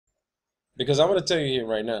Because I'm going to tell you here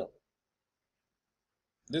right now,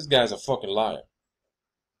 this guy's a fucking liar.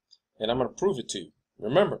 And I'm going to prove it to you.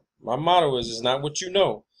 Remember, my motto is, it's not what you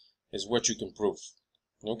know, it's what you can prove.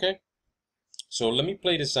 Okay? So let me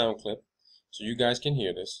play this sound clip so you guys can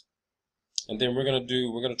hear this. And then we're going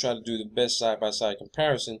to try to do the best side-by-side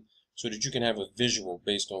comparison so that you can have a visual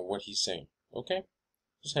based on what he's saying. Okay?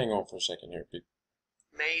 Just hang on for a second here, people.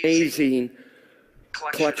 Amazing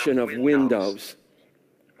collection of windows.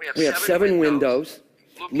 We have 7 windows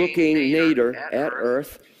looking nadir at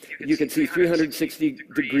Earth. You can see 360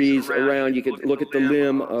 degrees around. You can look at the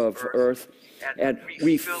limb of Earth. And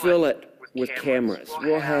we fill it with cameras.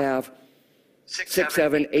 We'll have 6,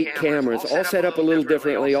 7, 8 cameras, all set up a little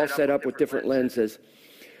differently, all set up with different lenses.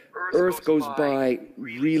 Earth goes by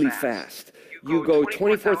really fast. You go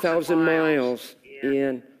 24,000 miles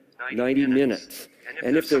in 90 minutes.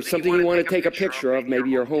 And if there's something you want to take a picture of, maybe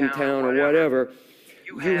your hometown or whatever,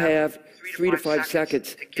 you have 3 to 5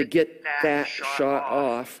 seconds to get that shot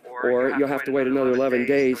off, or you'll have to wait another 11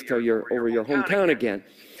 days till you're over your hometown again.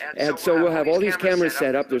 And so we'll have all these cameras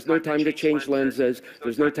set up. There's no time to change lenses.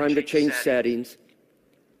 There's no time to change settings.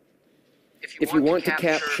 If you want to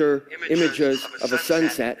capture images of a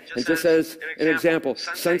sunset, and just as an example,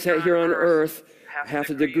 sunset here on Earth, half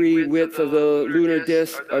a degree width of the lunar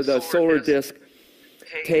disk or the solar disk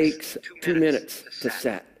takes 2 minutes to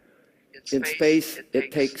set. In space,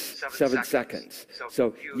 it takes 7 seconds.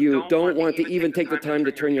 So you don't want to even take the time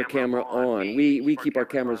to turn your camera on. We keep our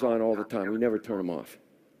cameras on all the time. We never turn them off.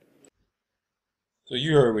 So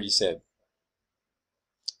you heard what he said.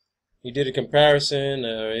 He did a comparison.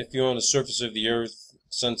 If you're on the surface of the Earth,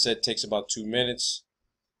 sunset takes about 2 minutes.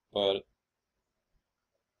 But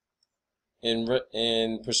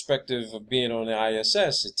in perspective of being on the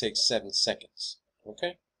ISS, it takes 7 seconds.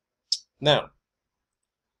 Okay? Now,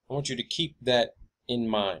 I want you to keep that in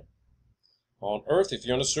mind. On Earth, if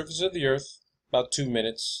you're on the surface of the Earth, about 2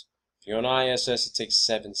 minutes. If you're on ISS, it takes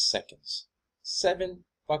 7 seconds. 7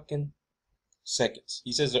 fucking seconds.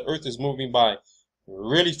 He says the Earth is moving by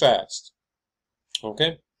really fast.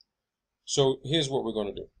 Okay? So here's what we're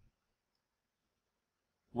going to do.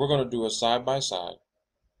 We're going to do a side-by-side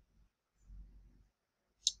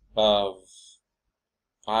of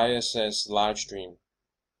ISS live stream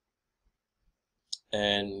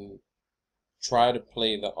and try to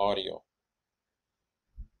play the audio.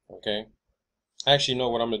 Okay? Actually, know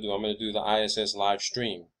what I'm going to do? I'm going to do the ISS live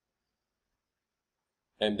stream.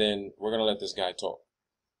 And then we're going to let this guy talk.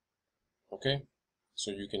 Okay?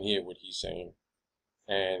 So you can hear what he's saying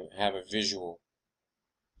and have a visual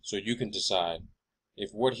so you can decide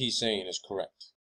if what he's saying is correct.